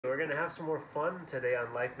We're going to have some more fun today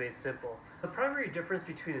on Life Made Simple. The primary difference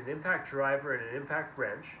between an impact driver and an impact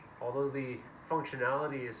wrench, although the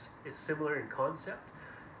functionality is similar in concept,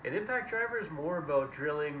 an impact driver is more about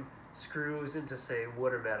drilling screws into, say,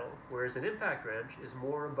 wood or metal, whereas an impact wrench is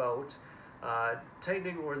more about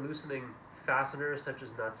tightening or loosening fasteners such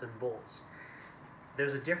as nuts and bolts.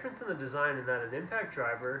 There's a difference in the design in that an impact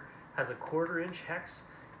driver has a 1/4-inch hex,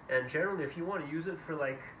 and generally if you want to use it for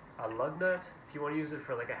like a lug nut, if you want to use it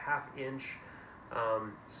for like a 1/2-inch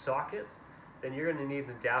socket, then you're going to need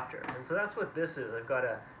an adapter. And so that's what this is. I've got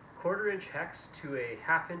a 1/4-inch hex to a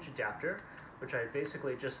 1/2-inch adapter, which I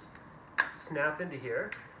basically just snap into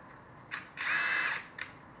here.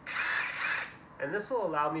 And this will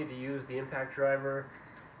allow me to use the impact driver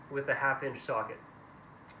with a 1/2-inch socket.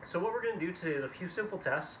 So what we're going to do today is a few simple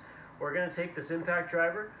tests. We're going to take this impact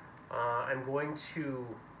driver. I'm going to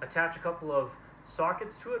attach a couple of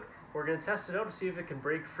sockets to it. We're going to test it out to see if it can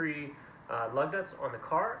break free lug nuts on the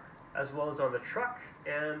car as well as on the truck.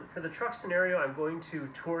 And for the truck scenario, I'm going to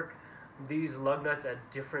torque these lug nuts at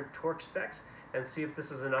different torque specs and see if this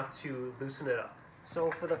is enough to loosen it up. So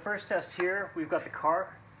for the first test here, we've got the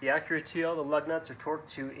car. The Accurateal, the lug nuts are torqued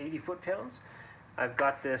to 80 foot-pounds. I've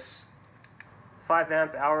got this 5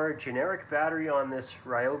 amp hour generic battery on this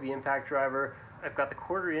Ryobi impact driver. I've got the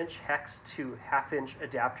 1/4-inch hex to 1/2-inch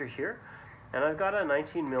adapter here, and I've got a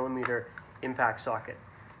 19mm impact socket.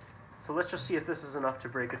 So let's just see if this is enough to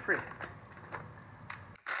break it free.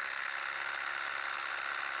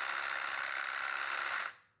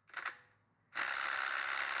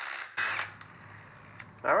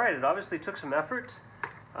 Alright, it obviously took some effort,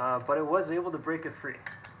 but it was able to break it free.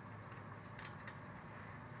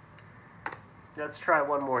 Let's try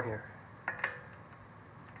one more here.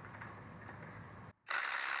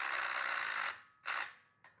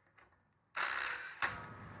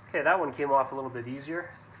 Okay, that one came off a little bit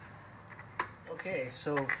easier. Okay,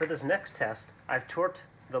 so for this next test, I've torqued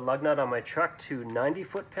the lug nut on my truck to 90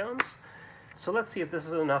 foot-pounds. So let's see if this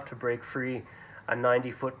is enough to break free a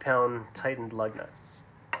 90 foot-pound tightened lug nut.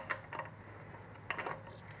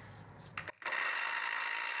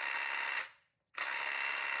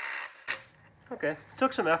 Okay,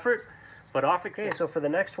 took some effort, but off it came. Okay, so for the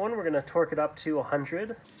next one, we're going to torque it up to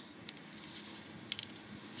 100.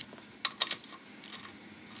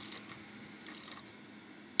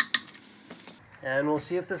 And we'll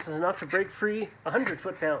see if this is enough to break free 100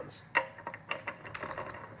 foot-pounds.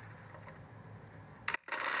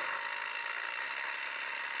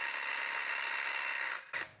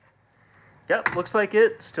 Yep, looks like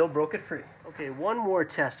it still broke it free. Okay, one more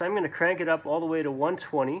test. I'm going to crank it up all the way to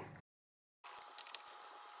 120.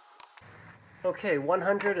 Okay,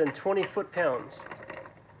 120 foot-pounds.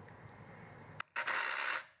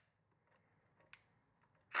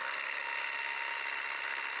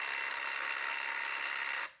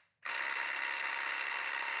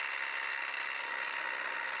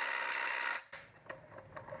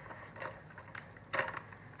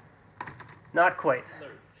 Not quite.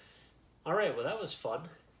 Alright, well that was fun.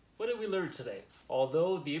 What did we learn today?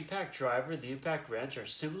 Although the impact driver and the impact wrench are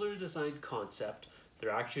similar in design concept, they're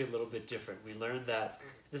actually a little bit different. We learned that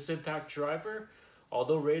this impact driver,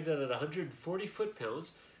 although rated at 140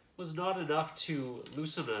 foot-pounds, was not enough to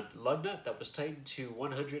loosen a lug nut that was tightened to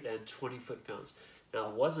 120 foot-pounds. Now,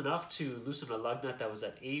 it was enough to loosen a lug nut that was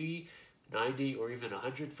at 80, 90, or even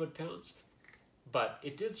 100 foot-pounds, but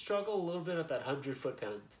it did struggle a little bit at that 100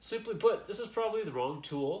 foot-pound. Simply put, this is probably the wrong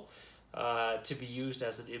tool to be used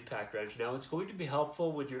as an impact wrench. Now, it's going to be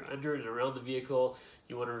helpful when you're under and around the vehicle.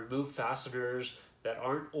 You want to remove fasteners that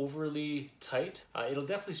aren't overly tight. It'll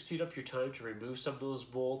definitely speed up your time to remove some of those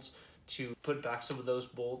bolts, to put back some of those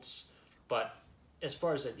bolts. But as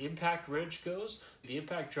far as an impact wrench goes, the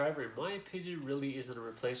impact driver, in my opinion, really isn't a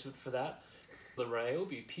replacement for that. The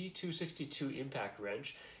Ryobi P262 impact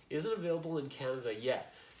wrench isn't available in Canada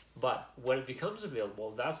yet, but when it becomes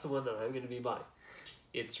available, that's the one that I'm going to be buying.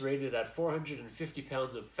 It's rated at 450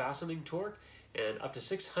 pounds of fastening torque and up to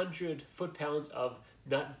 600 foot-pounds of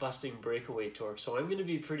nut-busting breakaway torque. So I'm going to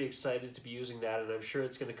be pretty excited to be using that, and I'm sure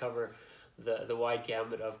it's going to cover the wide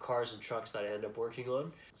gamut of cars and trucks that I end up working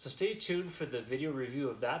on. So stay tuned for the video review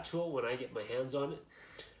of that tool when I get my hands on it.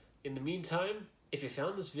 In the meantime, if you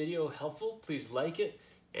found this video helpful, please like it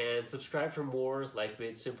and subscribe for more Life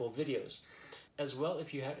Made Simple videos. As well,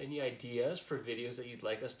 if you have any ideas for videos that you'd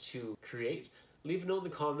like us to create, leave a note in the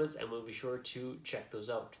comments and we'll be sure to check those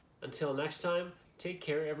out. Until next time, take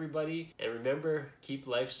care everybody, and remember, keep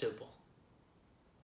life simple.